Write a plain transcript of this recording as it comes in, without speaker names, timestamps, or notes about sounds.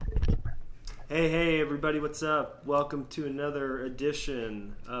Hey, everybody, what's up? Welcome to another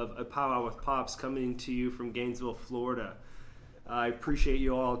edition of A Powwow with Pops coming to you from Gainesville, Florida. I appreciate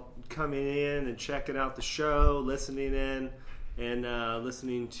you all coming in and checking out the show, listening in, and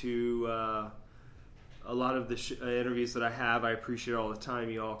listening to a lot of the interviews that I have. I appreciate all the time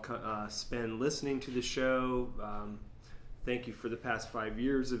you all spend listening to the show. Thank you for the past 5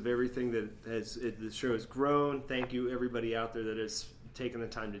 years of everything that the show has grown. Thank you, everybody out there that has taken the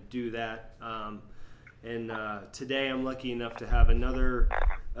time to do that. And today I'm lucky enough to have another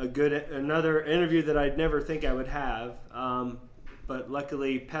interview that I'd never think I would have. But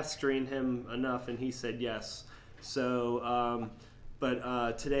luckily pestering him enough and he said yes. So,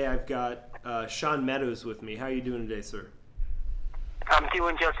 today I've got Sean Meadows with me. How are you doing today, sir? I'm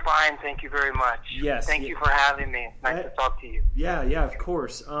doing just fine. Thank you very much. Yes. Thank you for having me. Nice to talk to you. Yeah, of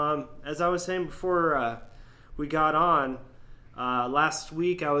course. As I was saying before we got on, last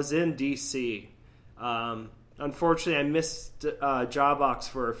week I was in D.C. Unfortunately, I missed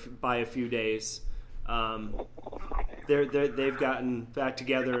Jawbox by a few days. They've gotten back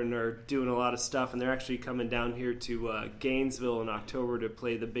together and are doing a lot of stuff, and they're actually coming down here to Gainesville in October to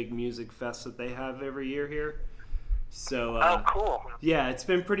play the big music fest that they have every year here. So, cool. Yeah, it's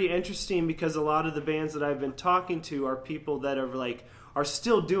been pretty interesting because a lot of the bands that I've been talking to are people that are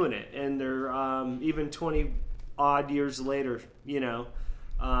still doing it, and they're even 20 odd years later,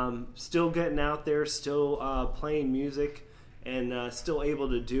 still getting out there, still playing music, and still able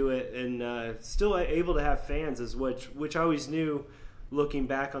to do it, and still able to have fans, which I always knew looking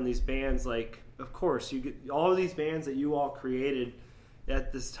back on these bands. Like, of course, you get all of these bands that you all created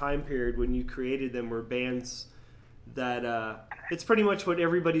at this time period when you created them were bands that it's pretty much what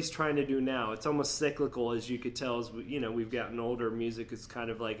everybody's trying to do now. It's almost cyclical, as you could tell, as we've gotten older. Music is kind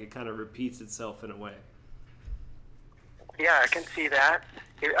of like it kind of repeats itself in a way. Yeah, I can see that.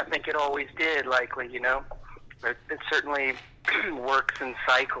 I think it always did, likely, It certainly works in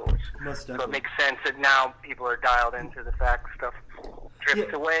cycles. Most definitely. So it makes sense that now people are dialed into the fact stuff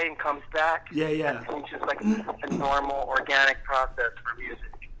drifts away and comes back. Yeah. It's just like a normal, organic process for music.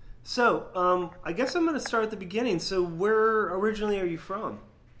 So, I guess I'm going to start at the beginning. So, where originally are you from?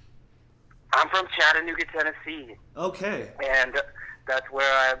 I'm from Chattanooga, Tennessee. Okay. And that's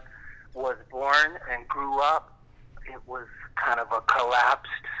where I was born and grew up. It was kind of a collapsed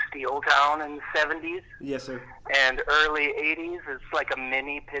steel town in the 70s. Yes, sir. And early 80s. It's like a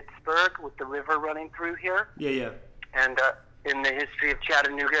mini Pittsburgh with the river running through here. Yeah. And in the history of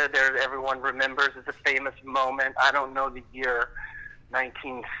Chattanooga, everyone remembers it's a famous moment. I don't know the year,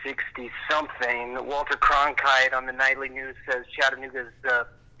 1960-something. Walter Cronkite on the Nightly News says Chattanooga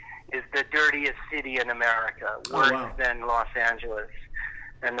is the dirtiest city in America, worse than Los Angeles.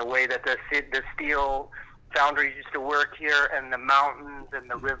 And the way that the steel foundries used to work here, and the mountains and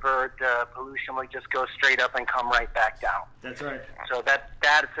the river, the pollution would just go straight up and come right back down. That's right. So that's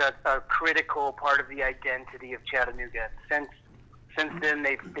a critical part of the identity of Chattanooga. Since then,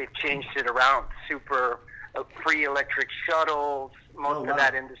 they've changed it around. Free electric shuttles. Most of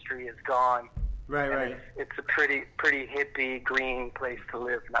that industry is gone. Right. It's a pretty hippie, green place to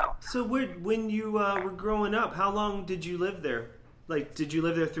live now. So when you were growing up, how long did you live there? Like, did you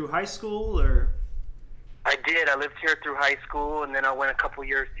live there through high school, or? I did. I lived here through high school, and then I went a couple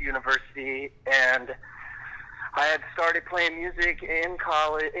years to university, and I had started playing music in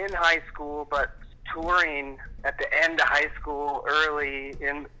high school, but touring at the end of high school,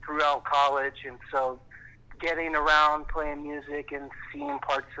 throughout college, and so getting around playing music and seeing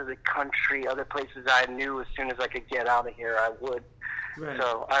parts of the country, other places I knew as soon as I could get out of here, I would. Right.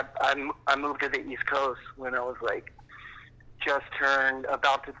 So I moved to the East Coast when I was just turned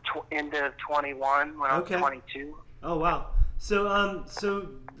about the end of 21 when I was 22. Oh, wow. So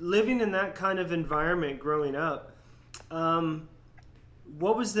living in that kind of environment growing up,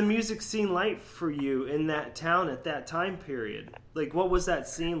 what was the music scene like for you in that town at that time period? Like, what was that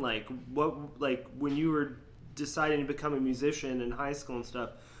scene like? When you were deciding to become a musician in high school and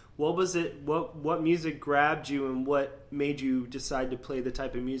stuff, what was it? What music grabbed you, and what made you decide to play the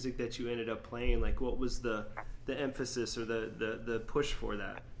type of music that you ended up playing? Like, what was the emphasis or the push for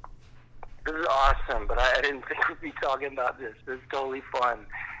that? This is awesome, but I didn't think we'd be talking about this. This is totally fun.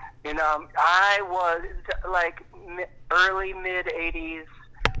 I was early mid 80s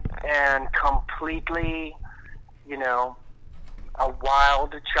and completely, a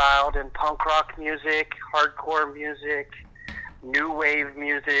wild child in punk rock music, hardcore music, new wave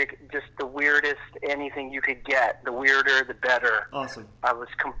music, just the weirdest anything you could get. The weirder, the better. Awesome. I was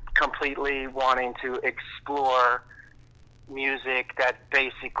completely wanting to explore music that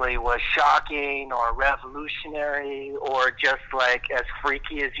basically was shocking or revolutionary or just like as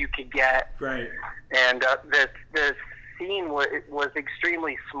freaky as you could get. Right. And the scene was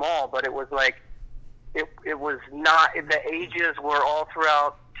extremely small, but it was like it was not. The ages were all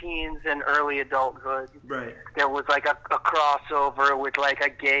throughout teens and early adulthood. Right. There was like a crossover with like a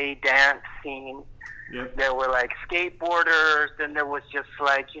gay dance scene. Yep. There were like skateboarders, and there was just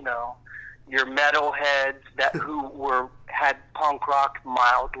like, you know, your metalheads who had punk rock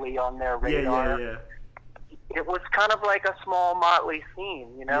mildly on their radar. Yeah. It was kind of like a small motley scene,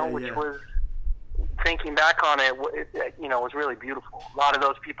 you know, which was, thinking back on it, you know, was really beautiful. A lot of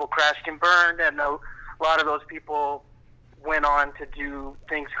those people crashed and burned, and a lot of those people went on to do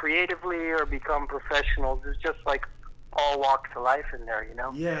things creatively or become professionals. It's just like all walks of life in there, you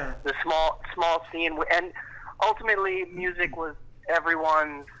know? Yeah. The small scene, and ultimately music was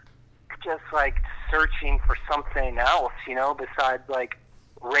everyone's just like searching for something else, you know, besides like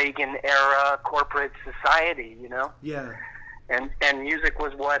Reagan era corporate society, you know? Yeah. And music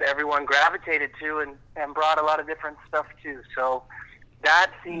was what everyone gravitated to and brought a lot of different stuff to. So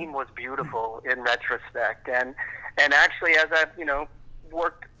that scene was beautiful in retrospect. And actually, as I've, you know,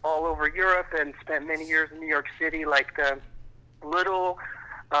 worked all over Europe and spent many years in New York City, like the little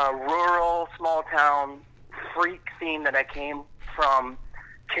rural, small town freak scene that I came from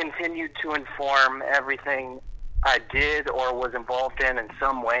continued to inform everything I did or was involved in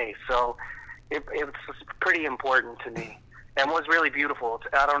some way. So it was pretty important to me. And was really beautiful.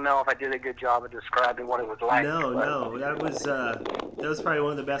 I don't know if I did a good job of describing what it was like. No, that was probably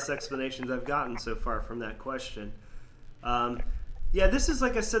one of the best explanations I've gotten so far from that question. This is,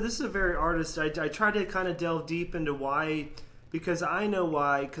 like I said, this is a very artist. I try to kind of delve deep into why, because I know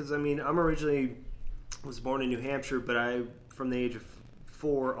why. Because I mean, was born in New Hampshire, but from the age of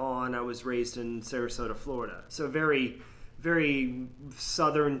 4 on, I was raised in Sarasota, Florida. So very, very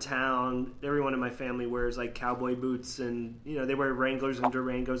southern town. Everyone in my family wears like cowboy boots, and you know, they wear Wranglers and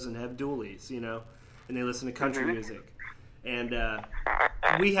Durangos and have dualies, you know, and they listen to country music. And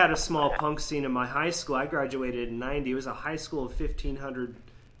we had a small punk scene in my high school. I graduated in '90. It was a high school of 1,500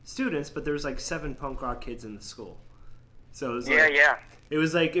 students, but there was like 7 punk rock kids in the school. So it was It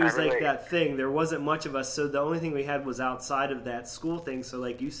was like that thing. There wasn't much of us, so the only thing we had was outside of that school thing. So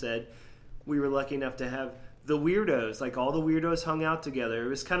like you said, we were lucky enough to have the weirdos, like all the weirdos hung out together. It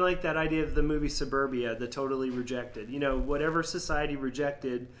was kind of like that idea of the movie Suburbia, the totally rejected. You know, whatever society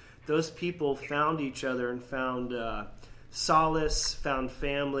rejected, those people found each other and found solace, found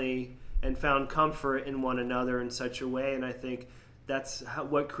family, and found comfort in one another in such a way. And I think that's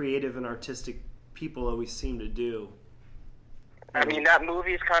what creative and artistic people always seem to do. I mean, that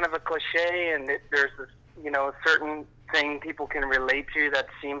movie is kind of a cliche, and there's this, you know, a certain thing people can relate to that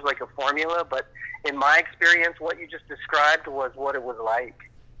seems like a formula, but in my experience, what you just described was what it was like.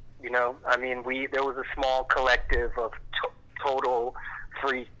 You know, I mean, there was a small collective of total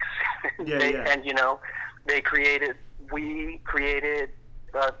freaks, and you know, we created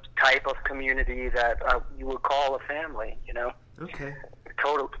a type of community that you would call a family. You know. Okay.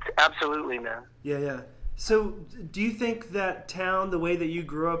 Absolutely, man. Yeah. So, do you think that town, the way that you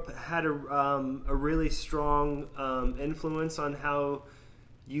grew up, had a really strong influence on how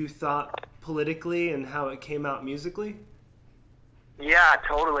you thought politically and how it came out musically? Yeah,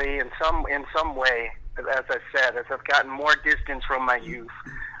 totally. In some way, as I said, as I've gotten more distance from my youth,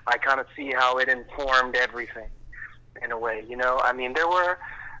 I kind of see how it informed everything in a way. You know, I mean, there were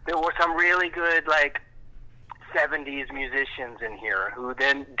some really good like 70s musicians in here who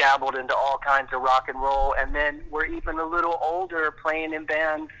then dabbled into all kinds of rock and roll, and then were even a little older, playing in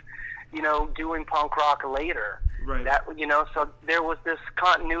bands, you know, doing punk rock later. Right. That, you know, so there was this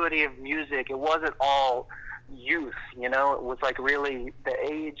continuity of music. It wasn't all youth, you know. It was like really the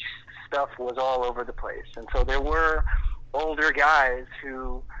age stuff was all over the place, and so there were older guys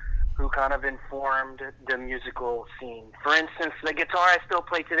who kind of informed the musical scene. For instance, the guitar I still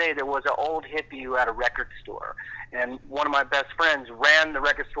play today, there was an old hippie who had a record store, and one of my best friends ran the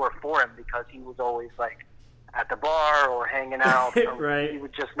record store for him because he was always like at the bar or hanging out. Right. He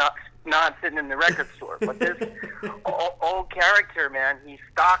was just not sitting in the record store. But this old character, man, he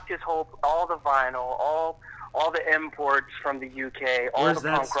stocked all the vinyl, all the imports from the UK, all the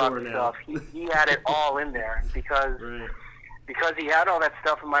punk rock stuff. He had it all in there because he had all that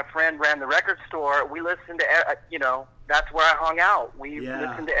stuff, and my friend ran the record store. We listened to, you know, that's where I hung out. We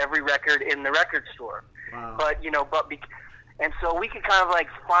listened to every record in the record store. Wow. But, you know, and so we could kind of like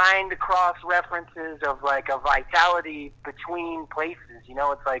find cross references of like a vitality between places. You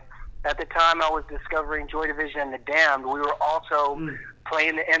know, it's like at the time I was discovering Joy Division and the Damned, we were also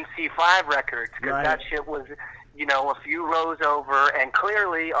playing the MC5 records, because that shit was, you know, a few rows over, and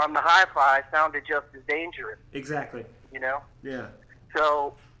clearly on the hi-fi sounded just as dangerous. Exactly. You know? Yeah.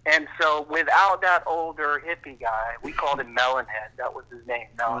 So without that older hippie guy, we called him Melonhead. That was his name,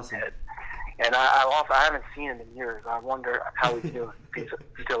 Melonhead. Awesome. And I haven't seen him in years. I wonder how he's doing. If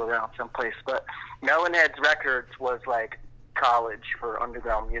he's still around someplace. But Melonhead's Records was like college for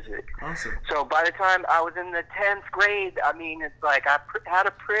underground music. Awesome. So by the time I was in the 10th grade, I mean, it's like I had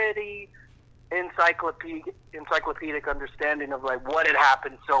a pretty encyclopedic understanding of like what had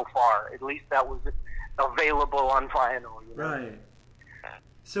happened so far. At least that was available on vinyl. You know? Right.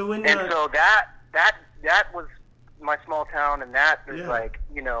 So when so that was my small town, and that was like,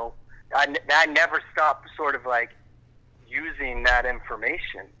 you know, I never stopped sort of like using that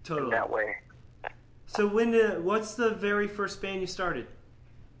information in that way. So what's the very first band you started?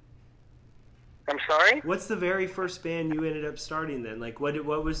 I'm sorry? What's the very first band you ended up starting then? Like what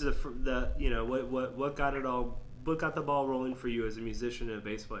was the you know, what got the ball rolling for you as a musician and a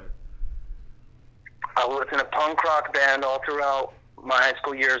bass player? I was in a punk rock band all throughout my high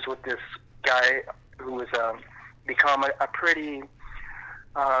school years with this guy who was become a pretty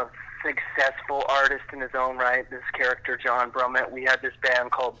successful artist in his own right. This character, John Brummett. We had this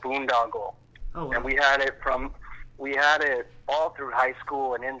band called Boondoggle. Oh, wow. And we had it all through high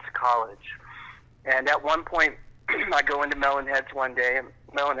school and into college. And at one point, I go into Melonhead's one day, and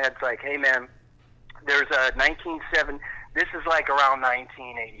Melonhead's like, "Hey man, there's a 1970. This is like around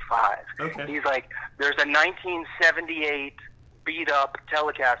 1985. Okay. He's like, there's a 1978 beat up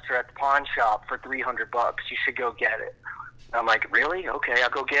Telecaster at the pawn shop for $300. You should go get it." I'm like, "Really? Okay, I'll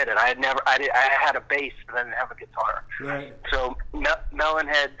go get it." I had a bass, but I didn't have a guitar. Right. So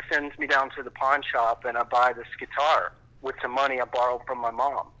Melonhead sends me down to the pawn shop, and I buy this guitar with some money I borrowed from my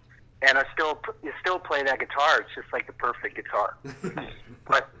mom. And I still play that guitar. It's just like the perfect guitar.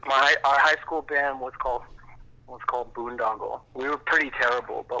 But our high school band was called Boondoggle. We were pretty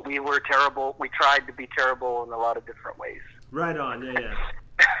terrible, but we were terrible. We tried to be terrible in a lot of different ways. Right on, yeah.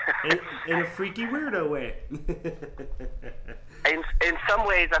 In a freaky weirdo way. In some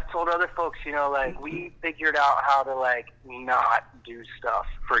ways, I've told other folks, you know, like, we figured out how to, like, not do stuff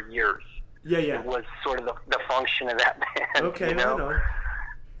for years. Yeah. It was sort of the function of that band. Okay, you know? right on.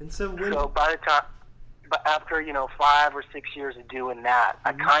 And so by the time, but after, you know, 5 or 6 years of doing that,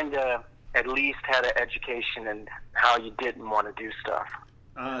 I kind of at least had an education in how you didn't want to do stuff.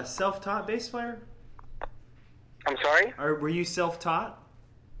 Self-taught bass player? I'm sorry? Were you self-taught?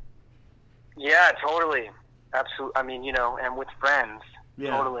 Yeah, totally. Absolutely. I mean, you know, and with friends.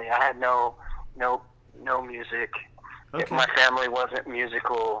 Yeah. Totally. I had no music. Okay. My family wasn't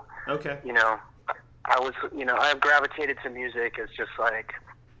musical. Okay. You know, I gravitated to music as just like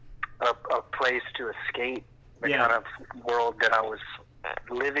a place to escape the kind of world that I was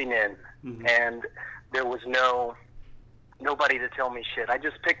living in. Mm-hmm. And there was nobody to tell me shit. I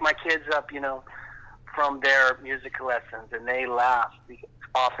just picked my kids up, you know, from their music lessons, and they laugh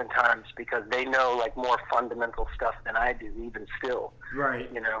oftentimes because they know like more fundamental stuff than I do, even still. Right.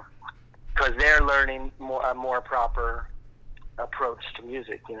 You know, because they're learning a more proper approach to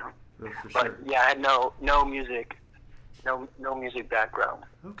music. You know. Oh, for but sure. Yeah, I had no music background.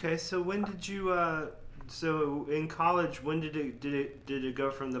 Okay, so when did you? So in college, when did it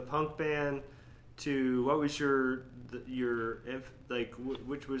go from the punk band to what was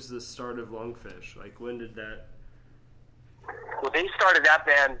which was the start of Lungfish? Like, when did that? Well, they started that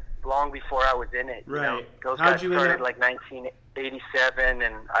band long before I was in it. Right. You know? Those guys started like 1987,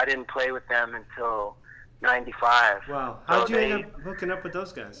 and I didn't play with them until 95. Wow. How'd you end up hooking up with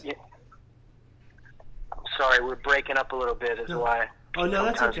those guys? Yeah. I'm sorry, we're breaking up a little bit is why. Oh, no,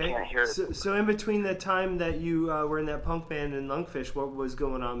 that's okay. Can't hear it. So in between the time that you were in that punk band and Lungfish, what was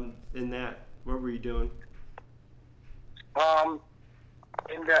going on in that? What were you doing?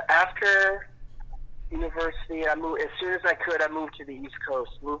 After university, I moved as soon as I could. I moved to the East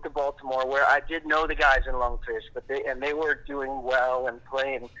Coast, moved to Baltimore, where I did know the guys in Lungfish, but they were doing well and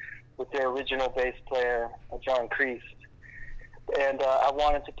playing with their original bass player, John Kreist. And I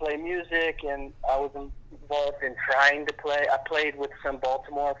wanted to play music, and I was involved in trying to play. I played with some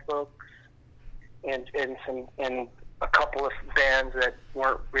Baltimore folks and a couple of bands that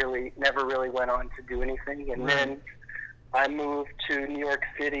never really went on to do anything. And then I moved to New York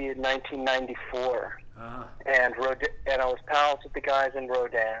City in 1994, and I was pals with the guys in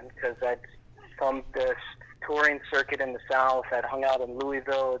Rodan because I'd from the touring circuit in the South. I'd hung out in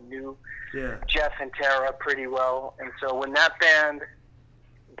Louisville and knew Jeff and Tara pretty well. And so when that band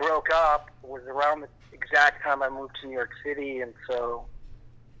broke up, it was around the exact time I moved to New York City, and so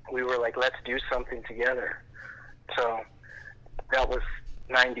we were like, let's do something together. So that was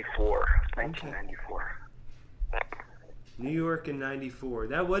 1994. New York in '94.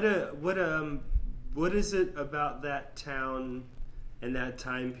 That what is it about that town and that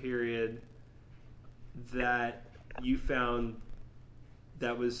time period that you found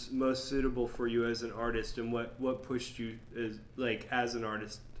that was most suitable for you as an artist, and what pushed you as an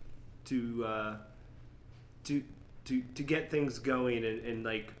artist to get things going and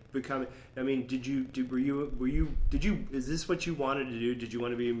like become? I mean, is this what you wanted to do? Did you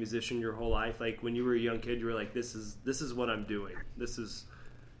want to be a musician your whole life? Like when you were a young kid, you were like, this is what I'm doing. It's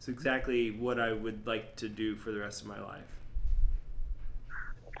exactly what I would like to do for the rest of my life.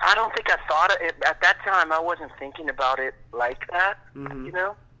 I don't think I thought of it at that time. I wasn't thinking about it like that. Mm-hmm. You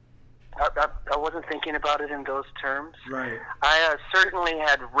know, I wasn't thinking about it in those terms. Right. I certainly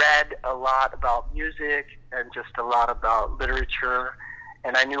had read a lot about music and just a lot about literature,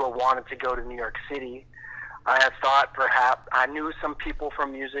 and I knew I wanted to go to New York City. I had thought perhaps I knew some people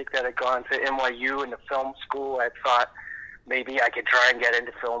from music that had gone to NYU and the film school. I thought maybe I could try and get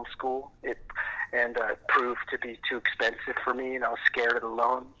into film school. It proved to be too expensive for me, and I was scared of the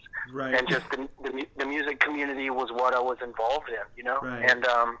loans. Right. And just the music community was what I was involved in, you know. Right. And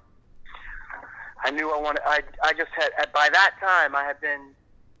I knew I wanted. I just had by that time I had been,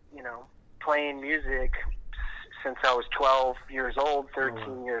 you know, playing music since I was 12 years old,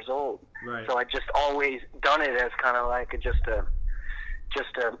 13 years old. Right. So I just always done it as kind of like just a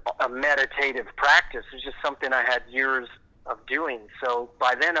meditative practice. It was just something I had years of doing. So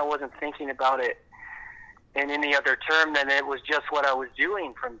by then I wasn't thinking about it in any other term than it was just what I was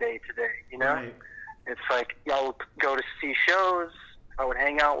doing from day to day, you know? Right. It's like I would go to see shows, I would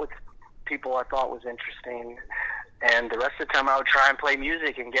hang out with people I thought was interesting, and the rest of the time I would try and play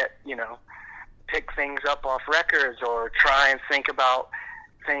music and get, you know, pick things up off records or try and think about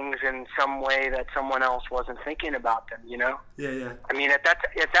things in some way that someone else wasn't thinking about them, you know? Yeah. I mean, at that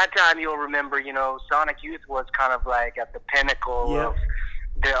time, you'll remember, you know, Sonic Youth was kind of like at the pinnacle of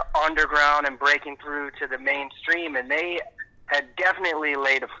the underground and breaking through to the mainstream, and they had definitely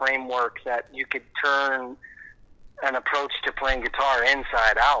laid a framework that you could turn an approach to playing guitar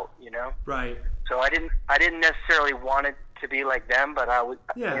inside out, you know? Right. So I didn't necessarily want it to be like them, but I was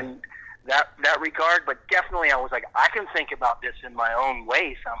in that regard, but definitely I was like, I can think about this in my own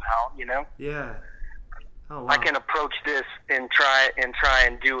way somehow, you know? Yeah. Oh, wow. I can approach this and try and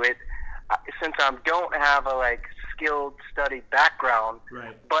do it, since I don't have a like skilled study background.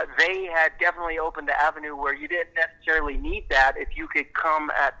 Right. But they had definitely opened the avenue where you didn't necessarily need that if you could come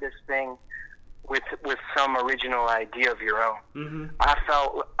at this thing with some original idea of your own. Mm-hmm.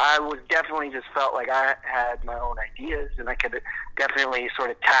 I was definitely just felt like I had my own ideas, and I could definitely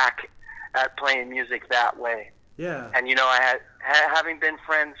sort of tack at playing music that way. Yeah. And you know, I had having been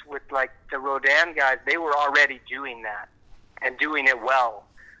friends with like the Rodin guys, they were already doing that and doing it well.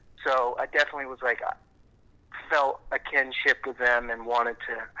 So I definitely was like, I felt a kinship with them and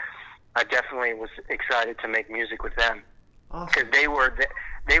I definitely was excited to make music with them. Awesome. Because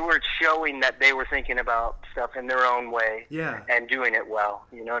they were showing that they were thinking about stuff in their own way. Yeah. And doing it well.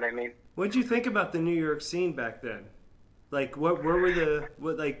 You know what I mean? What did you think about the New York scene back then? Like,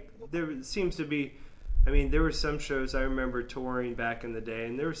 there seems to be, I mean, there were some shows I remember touring back in the day,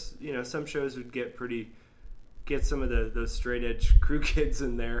 and there was, you know, some shows would get some of those straight edge crew kids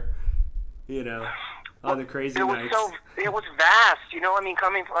in there, you know, on the crazy nights. It was vast, you know. I mean,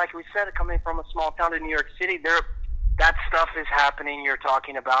 coming from a small town in New York City, that stuff is happening. You're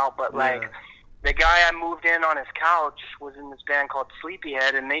talking about, but like the guy I moved in on his couch was in this band called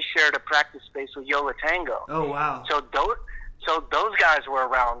Sleepyhead, and they shared a practice space with Yola Tango. Oh wow! So those guys were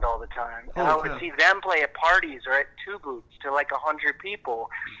around all the time, and I would see them play at parties or at Two Boots to like 100 people.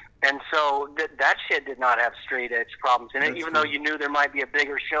 And so that shit did not have straight edge problems in it, even though you knew there might be a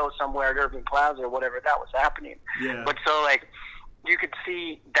bigger show somewhere at Irving Plaza or whatever that was happening. Yeah. But so like you could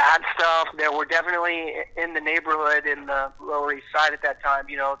see that stuff. There were definitely in the neighborhood in the Lower East Side at that time,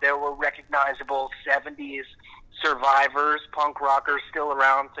 you know, there were recognizable 70s survivors, punk rockers still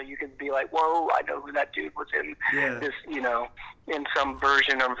around, so you could be like, whoa, I know who that dude was in this, you know, in some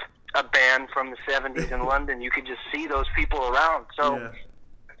version of a band from the 70s in London. You could just see those people around. So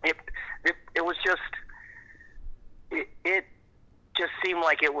it was just it just seemed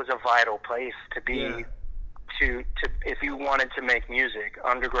like it was a vital place to be to if you wanted to make music,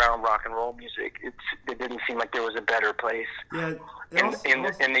 underground rock and roll music. It didn't seem like there was a better place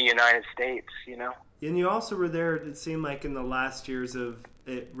in the United States, you know. And you also were there, it seemed like, in the last years of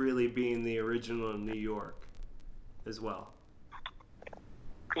it really being the original in New York as well.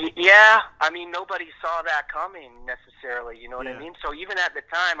 Yeah, I mean, nobody saw that coming necessarily, you know what I Yeah. mean? So even at the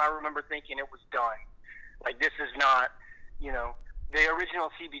time, I remember thinking it was done. Like, this is not, you know, the original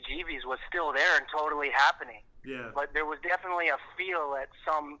CBGBs was still there and totally happening. Yeah. But there was definitely a feel at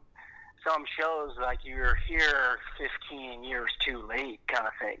some shows like you're here 15 years too late kind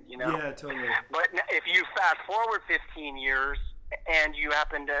of thing, you know? Yeah, totally. But if you fast forward 15 years and you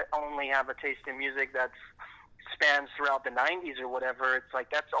happen to only have a taste in music that's spans throughout the 90s or whatever, it's like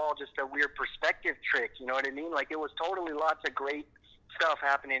that's all just a weird perspective trick, you know what I mean? Like, it was totally lots of great stuff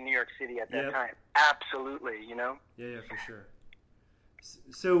happening in New York City at that time. Absolutely, you know? Yeah, for sure.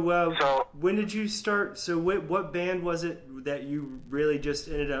 So when did you start? So what band was it that you really just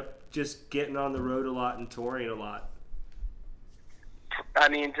ended up just getting on the road a lot and touring a lot? I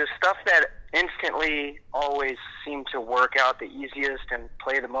mean, the stuff that instantly always seemed to work out the easiest and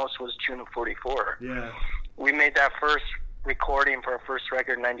play the most was June of 44. Yeah. We made that first recording for our first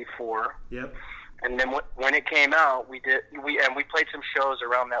record in 94. Yep. And then when it came out, we played some shows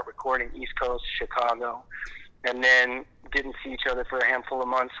around that recording, East Coast, Chicago, and then didn't see each other for a handful of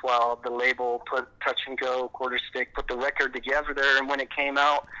months while the label put Touch and Go, Quarter Stick, put the record together there. And when it came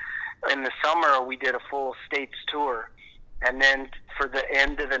out in the summer, we did a full States tour. And then for the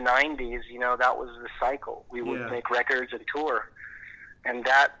end of the 90s, you know, that was the cycle. We would make records and tour. And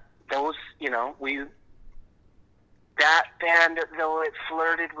that band, though it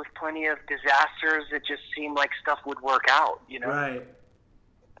flirted with plenty of disasters, it just seemed like stuff would work out, you know? Right.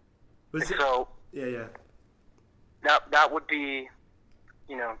 Yeah. That would be,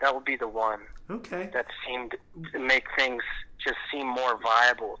 you know, that would be the one. Okay. That seemed to make things just seem more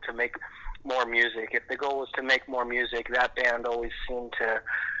viable, to make more music. If the goal was to make more music, that band always seemed to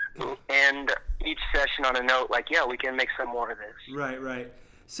end each session on a note like, yeah, we can make some more of this. Right.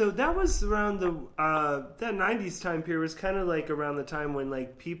 So that was around that 90s time period was kind of like around the time when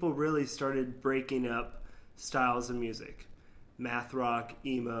like people really started breaking up styles of music. Math rock,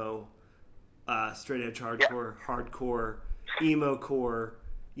 emo, straight edge hardcore, hardcore, emo core,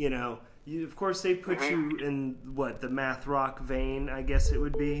 you know. Of course they put you in the math rock vein, I guess it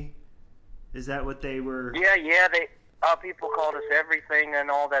would be. Is that what they were? Yeah, people called us everything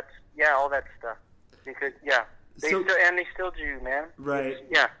and all that stuff. Because they still do, man. Right.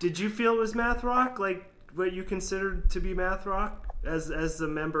 Yeah. Did you feel it was math rock, like what you considered to be math rock as a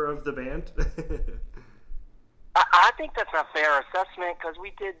member of the band? I think that's a fair assessment because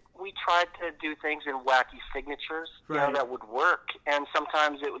we tried to do things in wacky signatures, you know, that would work, and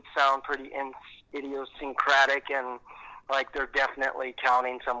sometimes it would sound pretty idiosyncratic and like they're definitely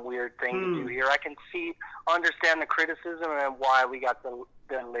counting some weird thing to do here. I can understand the criticism and why we got the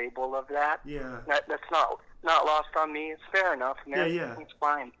label of that. Yeah. That's not lost on me. It's fair enough, man. Yeah. It's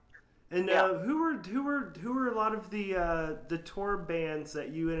fine. And who were a lot of the tour bands that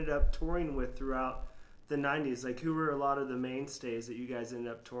you ended up touring with throughout the 90s? Like, who were a lot of the mainstays that you guys ended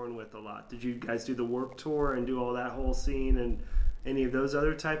up touring with a lot? Did you guys do the Warped Tour and do all that whole scene and any of those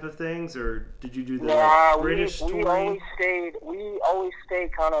other type of things, or did you do the British touring? We always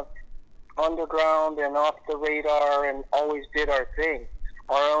stayed kind of underground and off the radar, and always did our thing,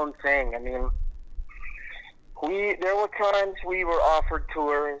 our own thing. I mean, there were times we were offered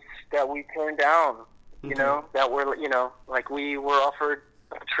tours that we turned down. You know, that were, you know, like we were offered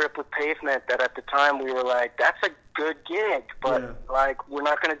a trip with Pavement that at the time we were like, that's a good gig, but like we're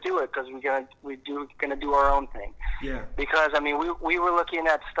not going to do it because we're going to do our own thing. Yeah. Because I mean, we were looking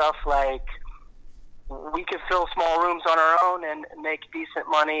at stuff like we could fill small rooms on our own and make decent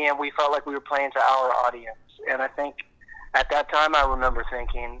money, and we felt like we were playing to our audience. And I think at that time, I remember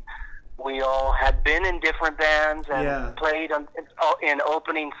thinking we all had been in different bands and played in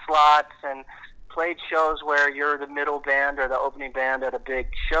opening slots and played shows where you're the middle band or the opening band at a big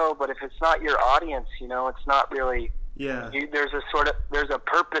show, but if it's not your audience, you know, it's not really. There's a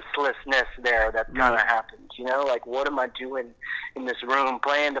purposelessness there that kind of happens, you know, like what am I doing in this room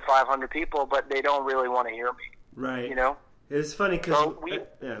playing to 500 people, but they don't really want to hear me. Right. You know. It's funny because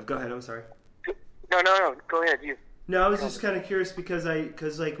go ahead. I'm sorry. No. Go ahead. You. No, I was just kind of curious because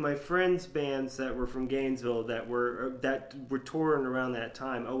like my friends' bands that were from Gainesville that were touring around that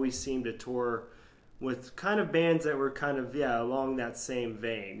time always seemed to tour with kind of bands that were kind of along that same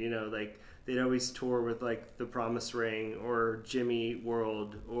vein, you know, like they'd always tour with like the Promise Ring or Jimmy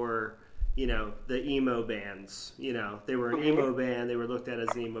World or, you know, the emo bands. You know, they were an emo band, they were looked at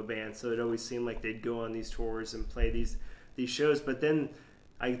as an emo band, so it always seemed like they'd go on these tours and play these shows. But then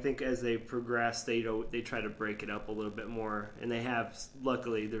I think as they progress, they try to break it up a little bit more, and they have.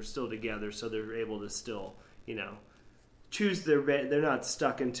 Luckily, they're still together, so they're able to still, you know, choose their band. They're not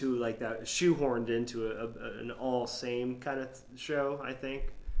stuck into like that, shoehorned into an all same kind of show. I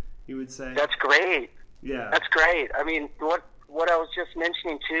think you would say. That's great. Yeah. That's great. I mean, what I was just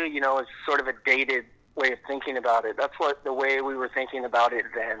mentioning too, is sort of a dated way of thinking about it. That's the way we were thinking about it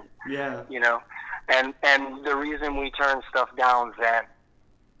then. Yeah. And the reason we turn stuff down then.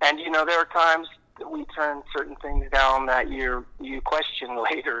 And there are times that we turn certain things down that you question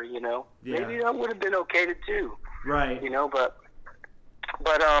later. Yeah. Maybe that would have been okay to do. Right.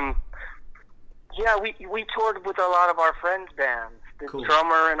 But yeah, we toured with a lot of our friends' bands. The Cool.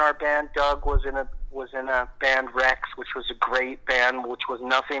 drummer in our band, Doug, was in a band, Rex, which was a great band, which was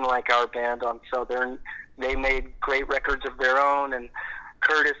nothing like our band on Southern. They made great records of their own, and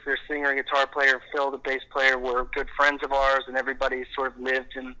Curtis, their singer and guitar player, Phil, the bass player, were good friends of ours, and everybody sort of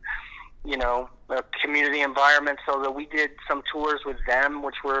lived in, a community environment, so that we did some tours with them,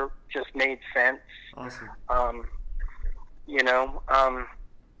 which just made sense. Awesome.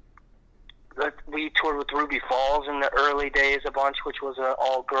 We toured with Ruby Falls in the early days a bunch, which was an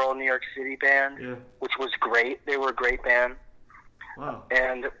all-girl New York City band, which was great. They were a great band. Wow.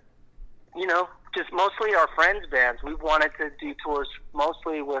 And, just mostly our friends' bands. We wanted to do tours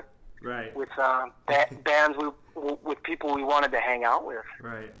mostly with bands with people we wanted to hang out with.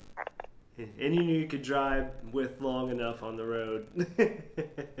 Right. And you knew you could drive with long enough on the road.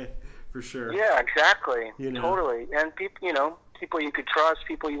 For sure. Yeah, exactly. Totally. And people you could trust,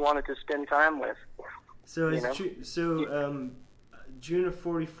 people you wanted to spend time with. So June of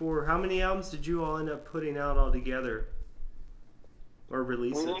 '44. How many albums did you all end up putting out all together, or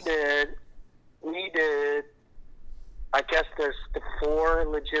releases? We did. I guess there's the 4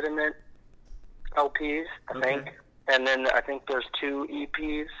 legitimate LPs, I think, and then I think there's 2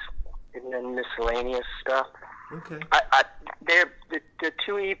 EPs, and then miscellaneous stuff. Okay. The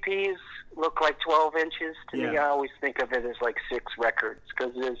 2 EPs look like 12 inches to me. I always think of it as like 6 records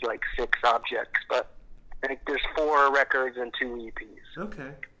because there's like 6 objects, but I think there's 4 records and 2 EPs.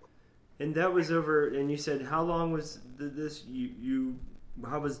 Okay. And that was over. And you said how long was this?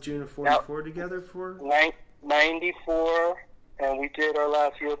 How was June of '44 together for? 94, and we did our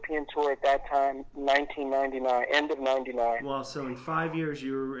last European tour at that time, 1999, end of '99. Well, so in 5 years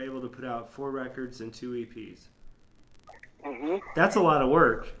you were able to put out 4 records and 2 EPs. Mm-hmm. That's a lot of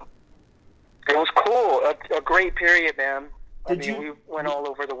work. It was cool. A great period, man. We went all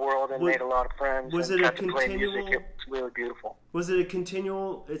over the world and made a lot of friends. Was and it a got to play continual? music. It was really beautiful. Was it a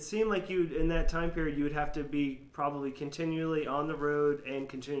continual? It seemed like in that time period, you would have to be probably continually on the road and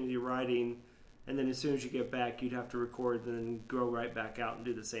continually writing, and then as soon as you get back, you'd have to record, and then go right back out and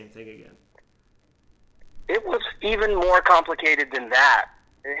do the same thing again. It was even more complicated than that,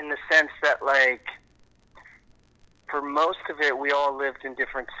 in the sense that, like, for most of it, we all lived in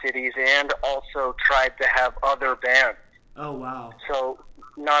different cities and also tried to have other bands. Oh, wow. So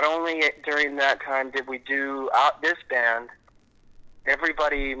not only during that time did we do this band,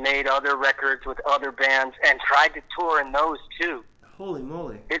 everybody made other records with other bands and tried to tour in those too. Holy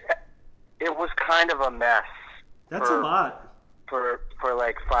moly. It was kind of a mess. That's a lot. For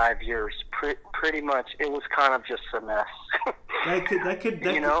like 5 years. Pretty much it was kind of just a mess.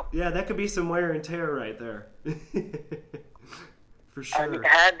 That could be some wear and tear right there. For sure. I mean,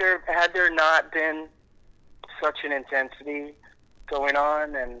 had there not been such an intensity going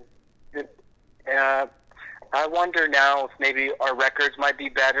on, and I wonder now if maybe our records might be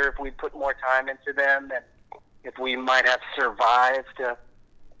better if we put more time into them, and if we might have survived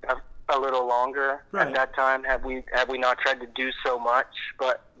a little longer at that time had we not tried to do so much.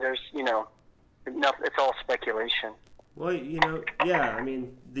 But there's it's all speculation. Well, I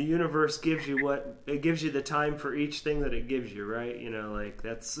mean, the universe gives you gives you the time for each thing that it gives you, right? Like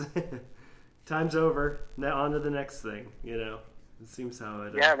that's time's over. Now on to the next thing. It seems how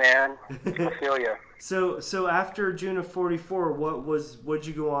it. Yeah, man, I feel you. So after June of '44, what'd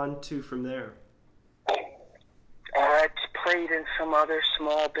you go on to from there? I played in some other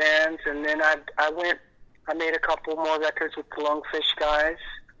small bands, and then I made a couple more records with the Lungfish guys,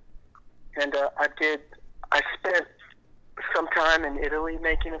 and I spent some time in Italy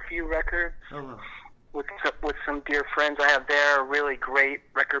making a few records. Oh, wow. With some dear friends I have there. A really great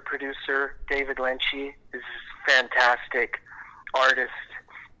record producer, David Lynchie, is a fantastic artist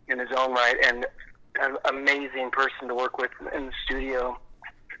in his own right, and an amazing person to work with in the studio.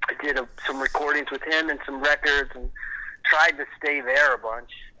 I did some recordings with him and some records, and tried to stay there a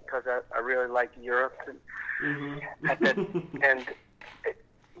bunch because I really liked Europe. And I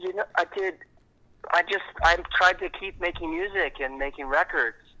tried to keep making music and making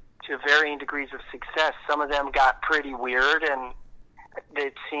records to varying degrees of success. Some of them got pretty weird, and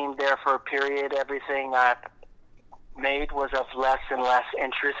it seemed there for a period everything I made was of less and less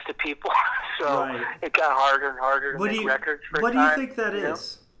interest to people. So It got harder and harder to make records for What time, do you think that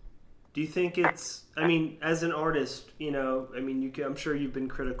is? Do you think it's? I mean, as an artist, I'm sure you've been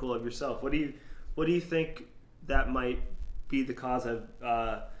critical of yourself. What do you think that might be the cause of,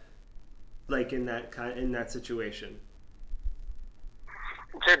 like in that situation?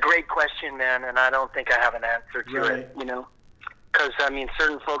 It's a great question, man, and I don't think I have an answer to it. Because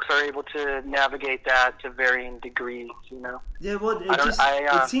certain folks are able to navigate that to varying degrees. Yeah, well,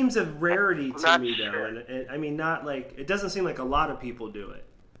 it seems a rarity to me, though, sure. and not like it doesn't seem like a lot of people do it.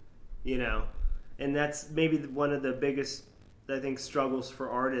 And that's maybe one of the biggest, I think, struggles for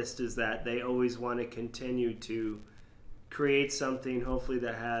artists is that they always want to continue to create something, hopefully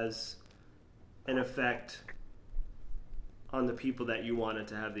that has an effect on the people that you want it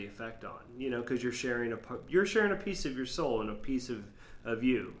to have the effect on. Because you're sharing a piece of your soul and a piece of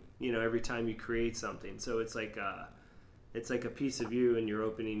you. Every time you create something, so it's like a piece of you, and you're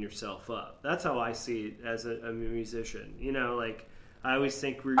opening yourself up. That's how I see it as a musician. Like. I always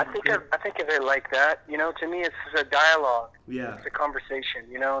think I think of it like that. To me, it's a dialogue. Yeah. It's a conversation,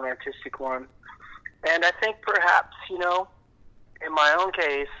 an artistic one. And I think perhaps, in my own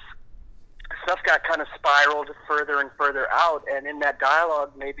case, stuff got kind of spiraled further and further out. And in that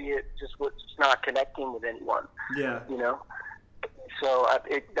dialogue, maybe it just was not connecting with anyone. Yeah. So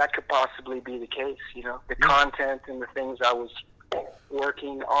that could possibly be the case, The content and the things I was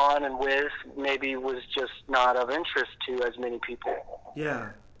working on and with maybe was just not of interest to as many people.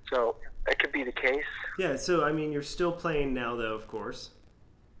 Yeah. So it could be the case. Yeah, so you're still playing now though, of course.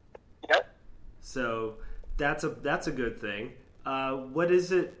 Yep. So that's a good thing. What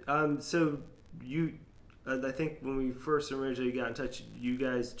is it? So you, I think when we first originally got in touch, you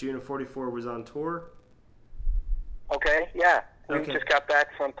guys, June of 44 was on tour? Okay, yeah. We just got back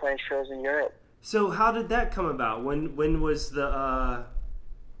from playing shows in Europe. So how did that come about? When was the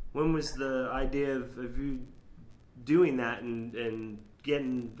idea of you doing that and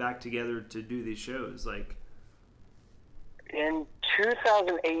getting back together to do these shows? Like in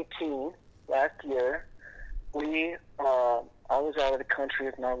 2018, last year, I was out of the country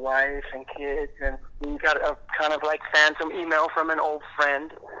with my wife and kids, and we got a kind of like phantom email from an old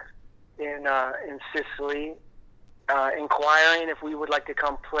friend in Sicily, inquiring if we would like to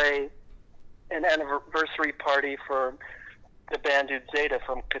come play an anniversary party for the band Dude Zeta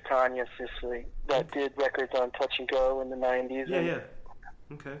from Catania, Sicily, that did records on Touch and Go in the 90s. Yeah.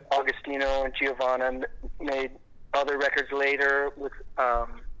 Okay. Augustino and Giovanna made other records later with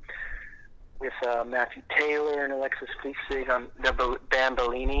Matthew Taylor and Alexis Fleetsig on the band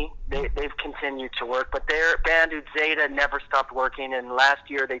Bellini. They've continued to work, but their band Dude Zeta never stopped working, and last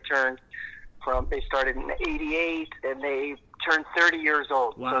year they started in '88, and they turned 30 years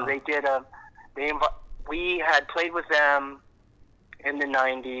old. Wow. So they did we had played with them in the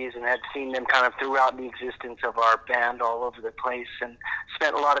 90s and had seen them kind of throughout the existence of our band all over the place, and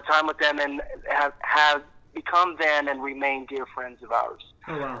spent a lot of time with them, and have become then and remain dear friends of ours.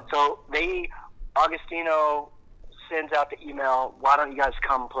 Oh, wow. So Augustino sends out the email, why don't you guys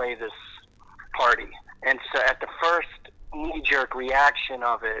come play this party? And so at the first knee-jerk reaction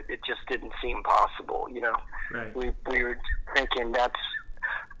of it, it just didn't seem possible, Right. We were thinking that's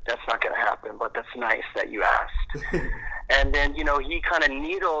not going to happen, but that's nice that you asked. And then, he kind of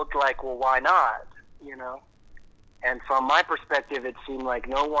needled like, well, why not, And from my perspective, it seemed like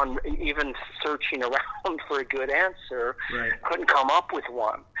no one, even searching around for a good answer, right, couldn't come up with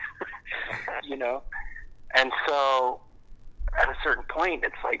one, And so at a certain point,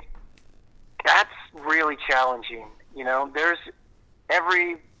 it's like, that's really challenging, There's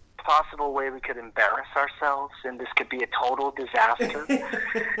every possible way we could embarrass ourselves, and this could be a total disaster.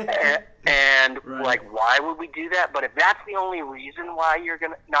 and right, like, why would we do that? But if that's the only reason why you're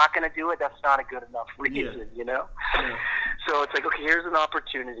not gonna do it, that's not a good enough reason, Yeah. So it's like, okay, here's an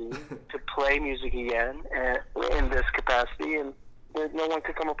opportunity to play music again in this capacity, and no one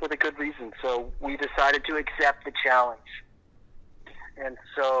could come up with a good reason. So we decided to accept the challenge, and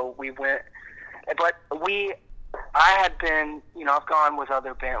so we went. But I had been, I've gone with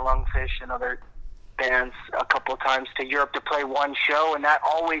other band, Lungfish and other bands a couple of times to Europe to play one show, and that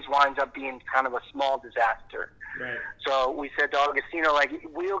always winds up being kind of a small disaster. Right. So we said to Augustino, like,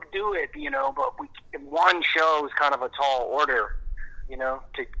 we'll do it, but one show is kind of a tall order,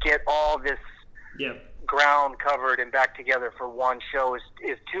 to get all this ground covered and back together for one show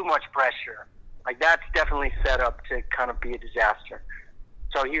is too much pressure. Like, that's definitely set up to kind of be a disaster.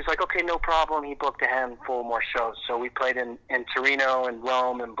 So he was like, okay, no problem. He booked a handful more shows. So we played in Torino and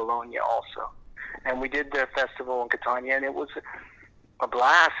Rome and Bologna also. And we did the festival in Catania, and it was a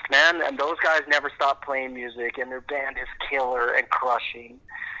blast, man. And those guys never stopped playing music, and their band is killer and crushing.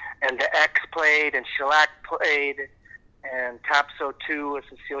 And the X played, and Shellac played, and Tapso 2, a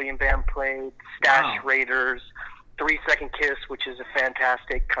Sicilian band, played. Stash Wow. Raiders, 3 Second Kiss, which is a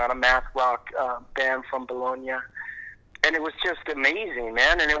fantastic kind of math rock band from Bologna. And it was just amazing,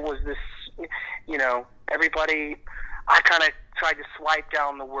 man. And it was this, everybody, I kind of tried to swipe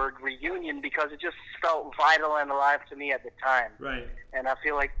down the word reunion because it just felt vital and alive to me at the time. Right. And I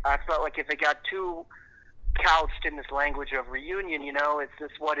felt like if it got too couched in this language of reunion, it's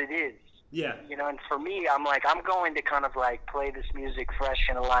just what it is. Yeah. And for me, I'm going to kind of like play this music fresh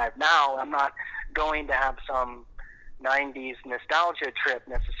and alive now. I'm not going to have some 90s nostalgia trip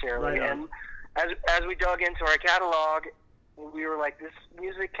necessarily. Right on. And as we dug into our catalog, we were like, this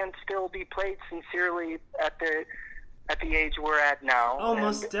music can still be played sincerely at the age we're at now. Oh,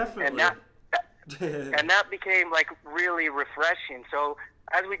 most definitely. And that became like really refreshing. So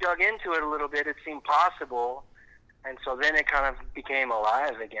as we dug into it a little bit, it seemed possible, and so then it kind of became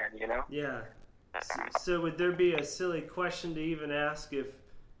alive again, Yeah. So would there be a silly question to even ask if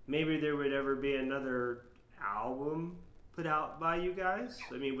maybe there would ever be another album put out by you guys?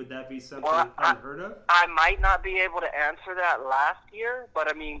 I mean, would that be something unheard of? I might not be able to answer that last year,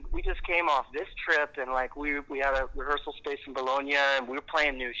 but I mean, we just came off this trip, and like we had a rehearsal space in Bologna, and we were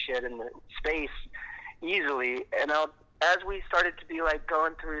playing new shit in the space easily. And as we started to be like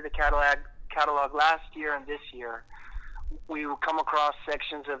going through the catalog last year and this year, we would come across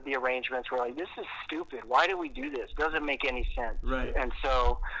sections of the arrangements where like, this is stupid. Why do we do this? Doesn't make any sense. Right. And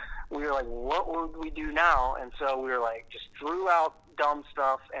so we were like, what would we do now? And so we were like, just threw out dumb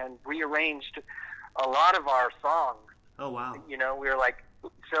stuff and rearranged a lot of our songs. Oh, wow. We were like,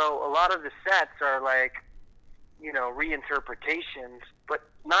 so a lot of the sets are like, reinterpretations, but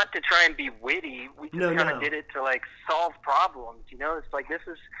not to try and be witty. We just kind of did it to like solve problems. It's like, this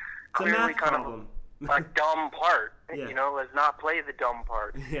is clearly kind of a dumb part. Yeah. Let's not play the dumb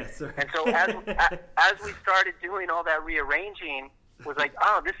part. Yeah, sorry. And so as we started doing all that rearranging, was like,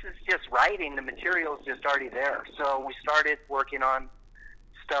 oh, this is just writing. The material's just already there. So we started working on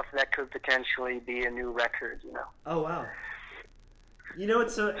stuff that could potentially be a new record. Oh, wow.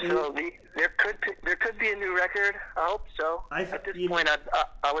 It's so there could be a new record. I hope so. At this point,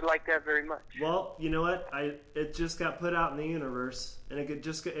 I would like that very much. Well, you know what? It just got put out in the universe, and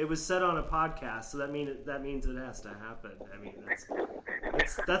it was said on a podcast, so that means it has to happen. I mean,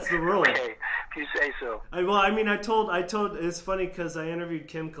 that's the rule. Okay, if you say so. I told. It's funny because I interviewed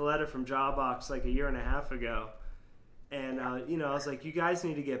Kim Coletta from Jawbox like a year and a half ago, and I was like, you guys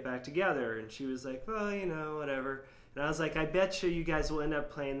need to get back together, and she was like, well, whatever. And I was like, I bet you guys will end up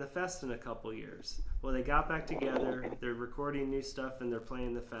playing the Fest in a couple years. Well, they got back together. They're recording new stuff, and they're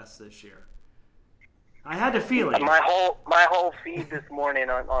playing the Fest this year. I had a feeling. My whole feed this morning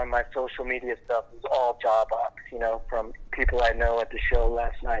on my social media stuff is all Jawbox, from people I know at the show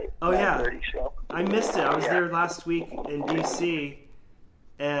last night. Oh, yeah. Show. I missed it. I was there last week in D.C.,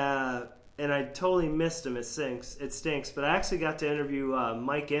 and I totally missed him. It stinks. But I actually got to interview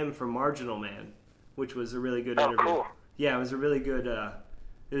Mike M. from Marginal Man, which was a really good interview. Cool. Yeah, it was a really good,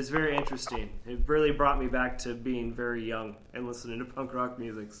 it was very interesting. It really brought me back to being very young and listening to punk rock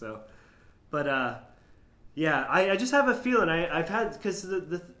music. So, but, yeah, I just have a feeling I've had, because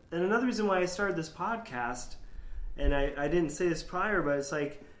and another reason why I started this podcast, and I didn't say this prior, but it's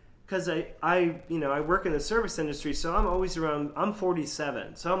like, because I work in the service industry, so I'm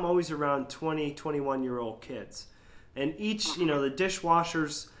 47, so I'm always around 20, 21-year-old kids. And each, the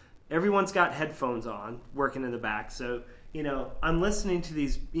dishwashers, everyone's got headphones on, working in the back. So, I'm listening to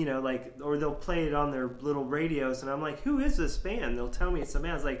these, or they'll play it on their little radios, and I'm like, who is this band? They'll tell me it's a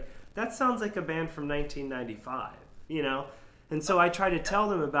band. I was like, that sounds like a band from 1995, And so I try to tell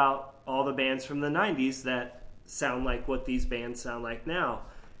them about all the bands from the 90s that sound like what these bands sound like now.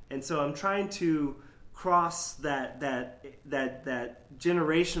 And so I'm trying to cross that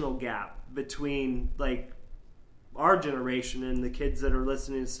generational gap between, like, our generation and the kids that are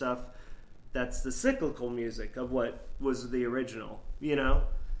listening to stuff that's the cyclical music of what was the original,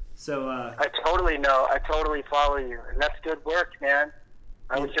 So I totally follow you, and that's good work, man.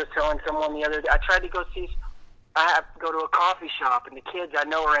 I was just telling someone the other day, I tried to go to a coffee shop, and the kids I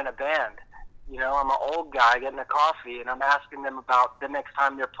know are in a band. I'm an old guy getting a coffee, and I'm asking them about the next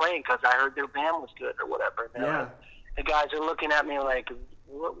time they're playing because I heard their band was good or whatever. Yeah. The guys are looking at me like,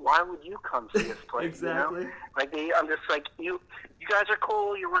 why would you come see us play? Exactly. I'm just like, you guys are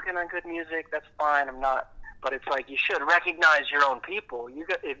cool. You're working on good music. That's fine. I'm not. But it's like, you should recognize your own people.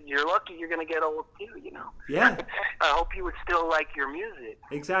 If you're lucky, you're going to get old too, Yeah. I hope you would still like your music.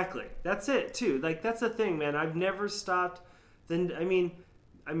 Exactly. That's it too. Like, that's the thing, man. I've never stopped. I mean,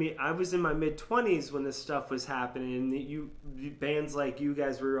 I was in my mid-20s when this stuff was happening, and bands like you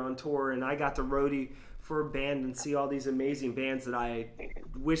guys were on tour, and I got to roadie for a band and see all these amazing bands that I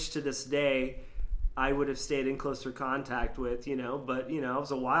wish to this day I would have stayed in closer contact with, but I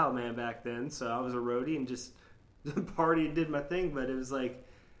was a wild man back then, so I was a roadie and just partied and did my thing. But it was like,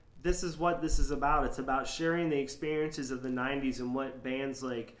 this is what this is about. It's about sharing the experiences of the 90s and what bands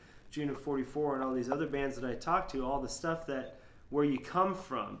like June of 44 and all these other bands that I talked to, all the stuff that where you come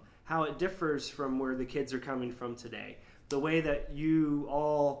from, how it differs from where the kids are coming from today, the way that you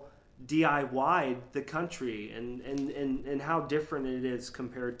all DIY'd the country and how different it is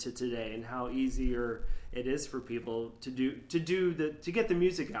compared to today, and how easier it is for people to get the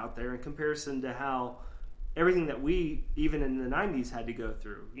music out there in comparison to how everything that we even in the 90s had to go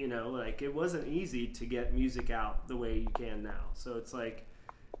through. Like, it wasn't easy to get music out the way you can now. So it's like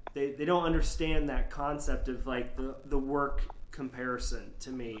they don't understand that concept of like the work comparison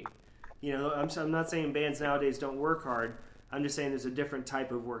to me. I'm not saying bands nowadays don't work hard. I'm just saying there's a different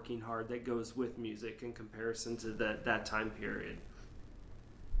type of working hard that goes with music in comparison to that time period.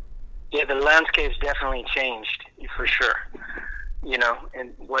 Yeah, the landscape's definitely changed, for sure.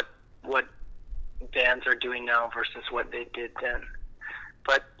 And what bands are doing now versus what they did then.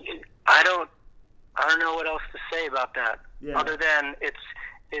 But I don't know what else to say about that. Yeah. Other than it's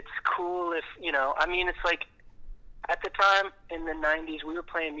cool if, it's like, at the time in the 90s, we were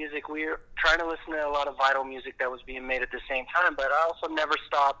playing music. We were trying to listen to a lot of vital music that was being made at the same time, but I also never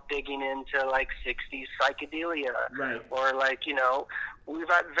stopped digging into like 60s psychedelia. Right. Or like, we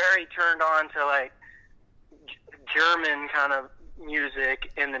got very turned on to like German kind of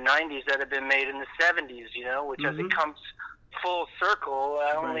music in the 90s that had been made in the 70s, which as it comes full circle,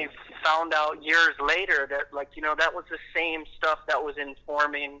 I only found out years later that like, that was the same stuff that was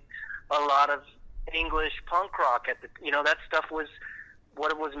informing a lot of English punk rock that stuff was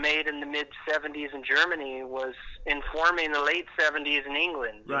what was made in the mid 70s in Germany was informing the late 70s in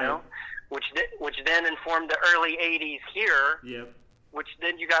England, which then informed the early 80s here. Yep. Which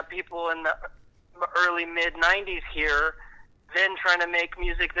then you got people in the early mid 90s here then trying to make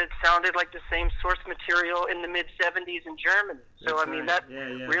music that sounded like the same source material in the mid 70s in Germany. So that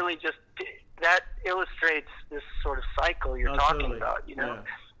really just that illustrates this sort of cycle you're talking about, Yeah.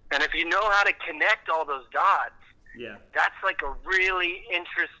 And if you know how to connect all those dots, that's like a really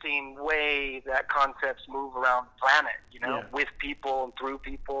interesting way that concepts move around the planet, with people, through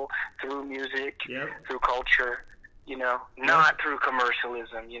music, through culture, not through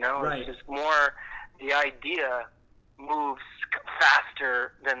commercialism, It's just more the idea moves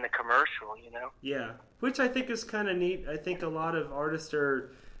faster than the commercial, Yeah, which I think is kind of neat. I think a lot of artists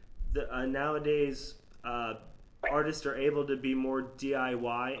are nowadays... artists are able to be more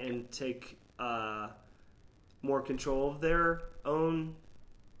DIY and take more control of their own,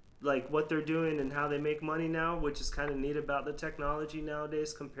 like what they're doing and how they make money now, which is kind of neat about the technology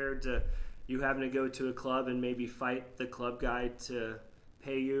nowadays compared to you having to go to a club and maybe fight the club guy to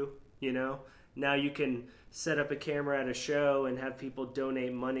pay you, Now you can set up a camera at a show and have people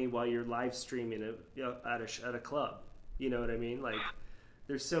donate money while you're live streaming at a club. You know what I mean? Like,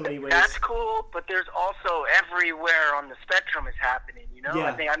 there's so many ways. That's cool, but there's also everywhere on the spectrum is happening,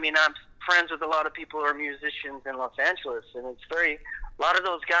 Yeah. I'm friends with a lot of people who are musicians in Los Angeles, and a lot of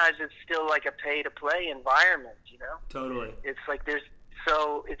those guys, it's still like a pay-to-play environment, Totally. It's like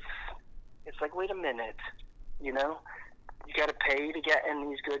it's like, wait a minute, you got to pay to get in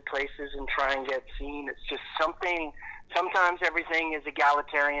these good places and try and get seen. It's just sometimes everything is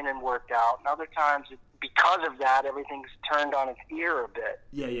egalitarian and worked out, and other times because of that, everything's turned on its ear a bit.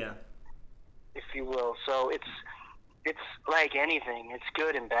 Yeah. If you will. So it's like anything. It's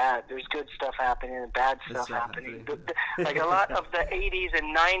good and bad. There's good stuff happening and bad stuff happening. Like a lot of the 80s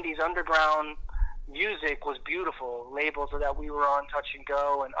and 90s underground music was beautiful. Labels that we were on, Touch and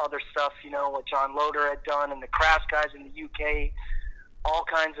Go, and other stuff, what John Loder had done, and the Crash guys in the UK, all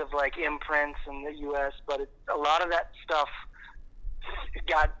kinds of like imprints in the US. But a lot of that stuff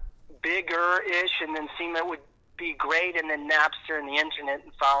got bigger-ish and then seemed it would be great, and then Napster and the internet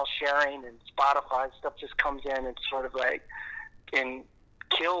and file sharing and Spotify stuff just comes in and sort of like and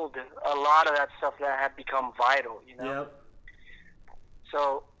killed a lot of that stuff that had become vital, Yep.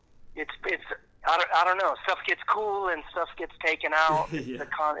 So it's I don't know, stuff gets cool and stuff gets taken out. Yeah.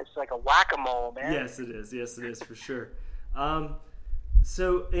 It's like a whack-a-mole, man. Yes, it is for sure.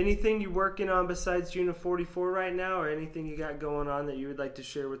 So anything you working on besides June of 44 right now, or anything you got going on that you would like to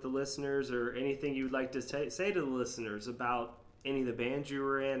share with the listeners, or anything you would like to say to the listeners about any of the bands you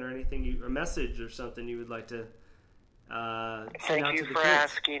were in, or anything, a message or something you would like to send out to the kids? Thank you for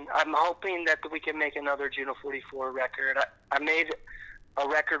asking. I'm hoping that we can make another June of 44 record. I made a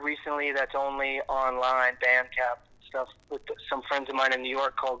record recently that's only online, Bandcamp and stuff, with some friends of mine in New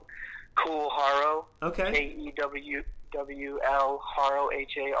York called Cool Haro. Okay. KEWWL Haro,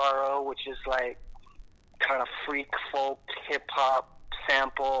 HARO, which is like kind of freak folk hip hop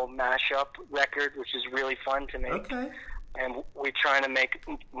sample mashup record, which is really fun to make. Okay. And we're trying to make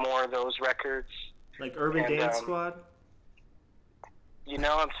more of those records. Like Urban Dance Squad? You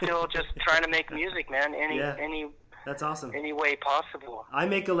know, I'm still just trying to make music, man. Any That's awesome. Any way possible. I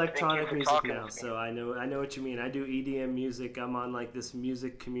make electronic music now, so I know what you mean. I do EDM music. I'm on like this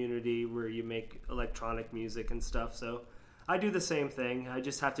music community where you make electronic music and stuff. So I do the same thing. I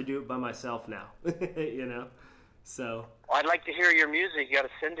just have to do it by myself now. You know. So I'd like to hear your music. You got to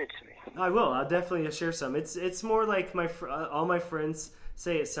send it to me. I will. I'll definitely share some. It's more like all my friends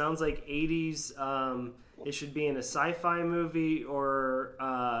say it sounds like 80s. It should be in a sci-fi movie, or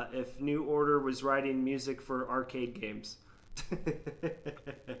if New Order was writing music for arcade games.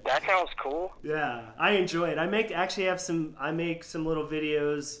 That sounds cool. Yeah, I enjoy it. I make some little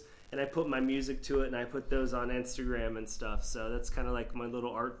videos, and I put my music to it, and I put those on Instagram and stuff. So that's kind of like my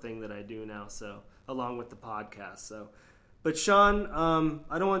little art thing that I do now. So along with the podcast. So, but Sean,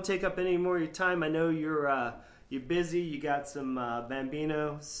 I don't want to take up any more of your time. I know you're busy. You got some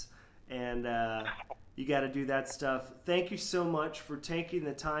bambinos, and you got to do that stuff. Thank you so much for taking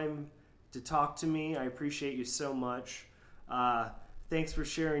the time to talk to me. I appreciate you so much. Thanks for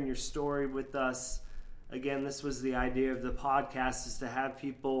sharing your story with us. Again, this was the idea of the podcast, is to have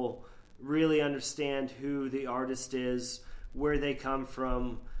people really understand who the artist is, where they come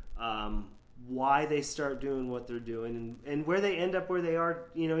from, why they start doing what they're doing, and where they end up where they are,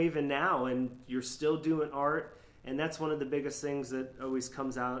 you know, even now, and you're still doing art. And that's one of the biggest things that always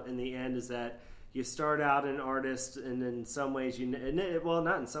comes out in the end, is that you start out an artist, and in some ways well,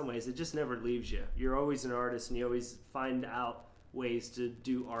 not in some ways, it just never leaves you. You're always an artist, and you always find out ways to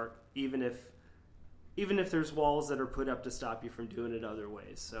do art, even if there's walls that are put up to stop you from doing it other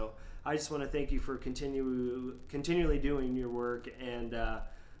ways. So I just want to thank you for continually doing your work, and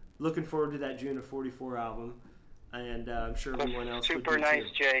looking forward to that June of 44 album. And I'm sure everyone else would be super nice,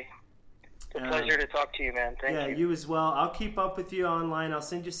 too. Jay. It's a pleasure to talk to you, man. Thank you. Yeah, you as well. I'll keep up with you online. I'll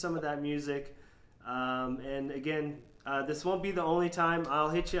send you some of that music. And again, this won't be the only time I'll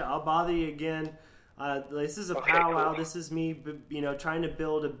hit you. I'll bother you again. This is a powwow. Cool. This is me, trying to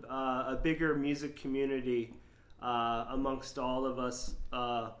build a bigger music community amongst all of us.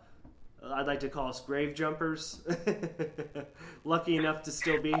 I'd like to call us grave jumpers. Lucky enough to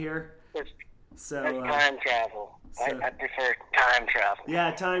still be here. So time travel. I prefer time travel.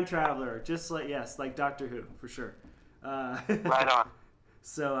 Yeah, time traveler. Just like Doctor Who, for sure. Right on.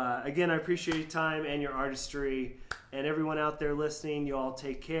 So again, I appreciate your time and your artistry, and everyone out there listening. You all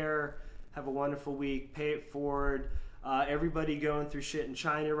take care. Have a wonderful week. Pay it forward. Everybody going through shit in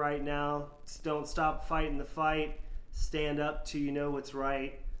China right now. Don't stop fighting the fight. Stand up to what's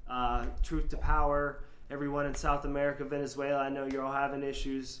right. Truth to power. Everyone in South America, Venezuela, I know you're all having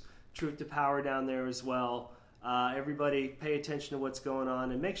issues. Truth to power down there as well. Everybody pay attention to what's going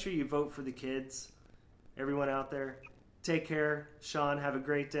on, and make sure you vote for the kids. Everyone out there, take care. Sean, have a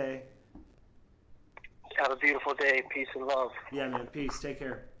great day. Have a beautiful day. Peace and love. Yeah, man. Peace. Take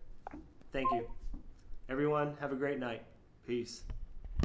care. Thank you. Everyone, have a great night. Peace.